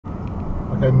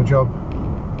gave him a job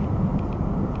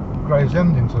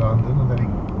Gravesend into London, and then he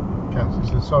cancelled. He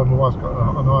said, sorry, my wife's got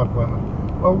an eye appointment.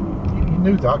 Well, you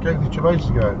knew that. I gave you this job ages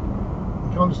ago.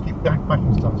 You can't just keep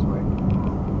backing stuff to me.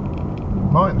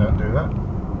 Martin don't do that.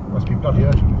 Must be bloody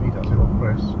urgent if he does it, or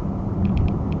Chris.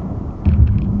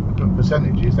 Look at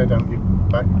percentages, they don't give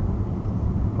back.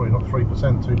 Probably not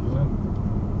 3%, 2%.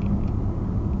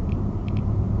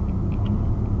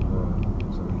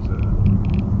 So he's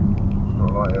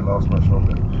not like it lasts much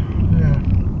longer. Yeah.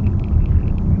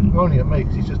 Only at me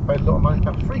because he's just paid a lot of money.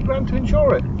 About £3 to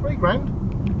insure it.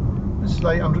 £3? This is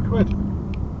 800 quid.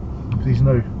 Because he's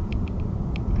new.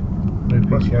 New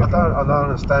But PCA. I don't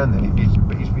understand it.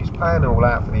 If he's paying all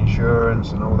out for the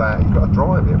insurance and all that, you've got to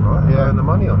drive it, right? Yeah. Earn the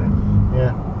money on it.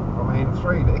 Yeah. I mean,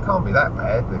 it can't be that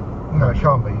bad. No, it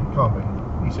can't be. It can't be.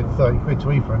 He said 30 quid to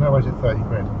Heathrow. No, where's it 30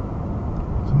 quid?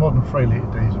 It's a modern 3 litre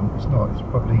diesel. It's not. It's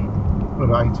probably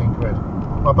about 18 quid.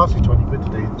 My bus is 20 quid to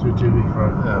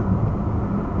Heathrow. Yeah.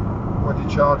 What did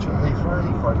you charge at Heathrow?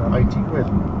 80 quid.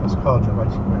 That's a car job,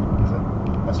 80 quid. Is it?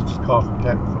 That's just car from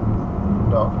Dartford.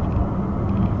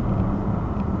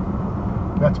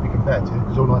 We have to be competitive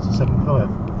because all nights are 75.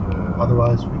 Yeah.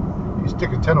 Otherwise, if you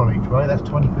stick a 10 on each way, that's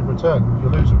 20 quid return. You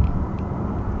lose them.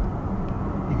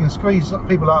 You can squeeze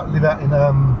people out live out in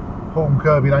Horton,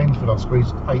 Kirby, and Ainsford. I've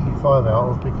squeezed 85 out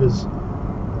of because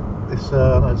it's.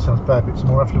 I know it sounds bad, but it's a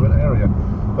more affluent area.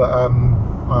 But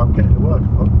I'm getting to work.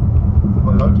 I've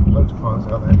got loads of clients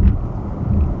out there.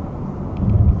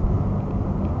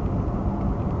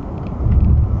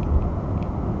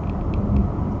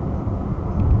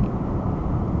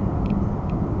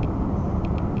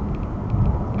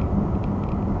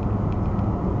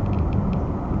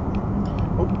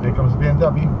 Oh, here comes the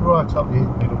BMW right up the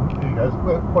middle. Here he goes.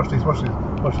 Watch this.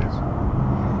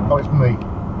 Oh, it's me.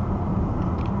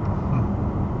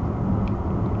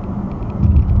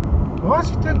 Why is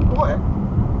he doing what?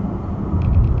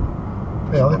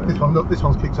 Yeah, this one. Look, this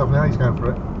one's kicked off now. He's going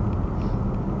for it.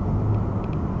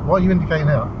 Why are you indicating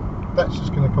out? That's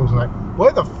just going to cause an accident.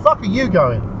 Where the fuck are you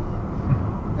going?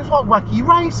 It's like wacky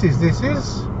races. This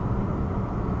is.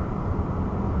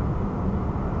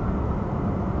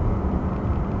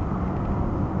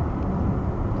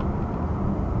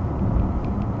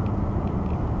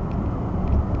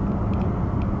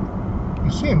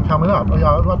 You see him coming up. I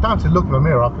don't have to look in the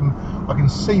mirror. I can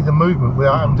see the movement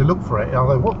without having to look for it. And I'll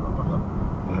go, what?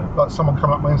 Like someone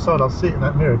coming up my inside, I'll see it in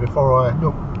that mirror before I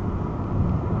look.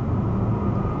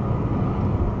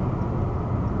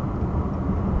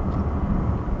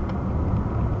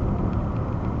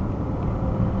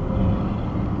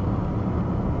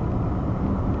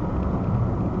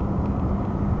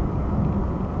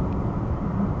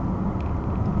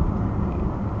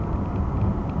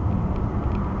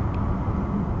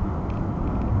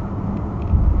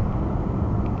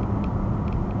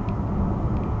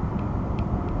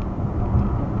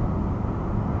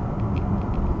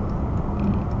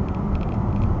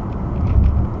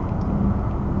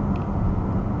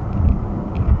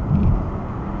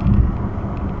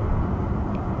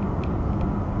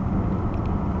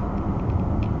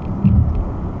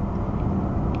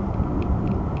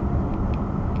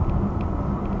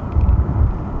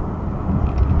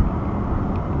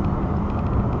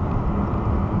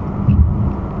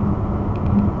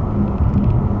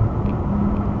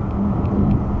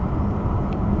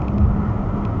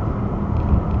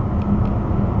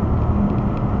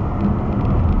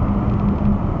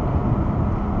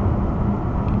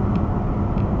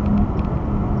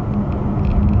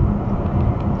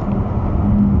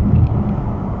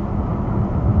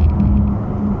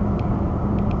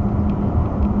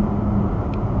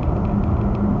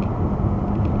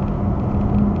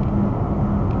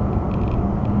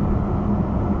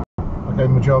 Gave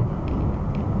him a job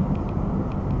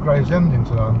Gravesend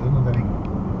into London, and then he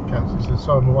cancelled. He said,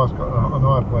 sorry, my wife's got an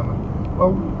eye appointment.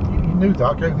 Well, you knew that.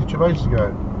 I gave you this job ages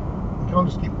ago. You can't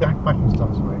just keep backing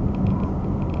stuff to me.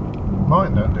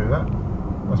 Martin don't do that.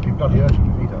 Must be bloody urgent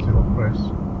if he does it, or Chris.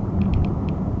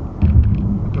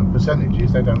 Look at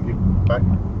percentages, they don't give back.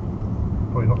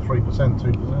 Probably not 3%, 2%.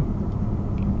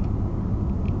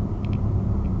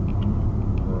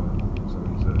 So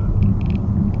he's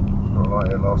not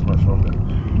like it lasts much longer.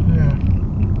 Yeah.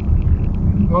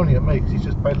 Only at me because he's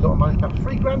just paid a lot of money. About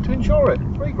 £3 to insure it.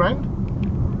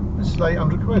 £3? This is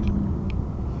 800 quid.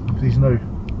 Because he's new.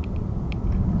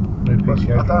 New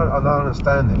PCA. I don't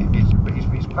understand it.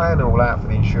 If he's paying all out for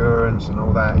the insurance and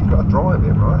all that, you've got to drive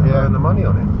it, right? Yeah. Earn the money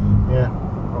on it. Yeah. I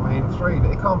mean,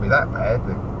 it can't be that bad.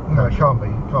 No, it can't be.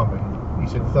 It can't be. He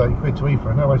said 30 quid to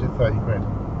Heathrow. No, where's it 30 quid?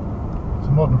 It's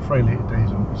a modern 3 litre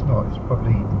diesel. It's not. It's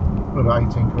probably about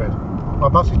 18 quid. My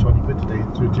bus is 20 quid today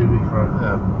to do Heathrow.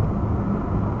 Yeah.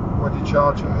 What did you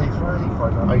charge at Heathrow?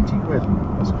 80 quid.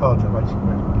 That's a car job, 80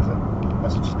 quid.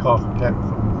 That's just car from Kent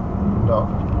from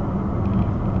Dartford.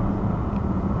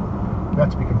 You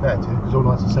have to be competitive because all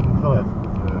nights are 75.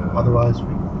 Yeah. Otherwise, if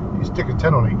you stick a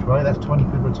 10 on each way, that's 20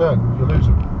 quid return. You lose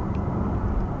them.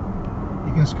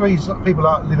 You can squeeze people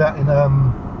out live out in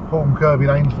Horton Kirby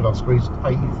and Ainsford. I've squeezed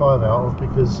 85 out of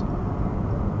because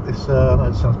it's I know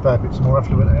it sounds bad, but it's a more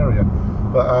affluent area.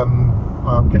 But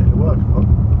I'm getting to work.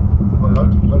 I've got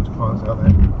loads of clients out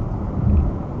there.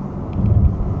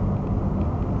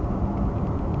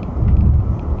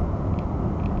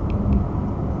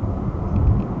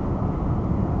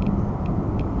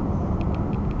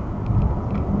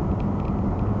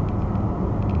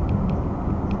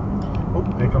 Oh,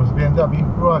 here comes the BMW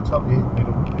right up the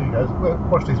middle. Here he goes.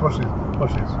 Watch this.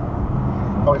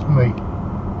 Oh, it's me.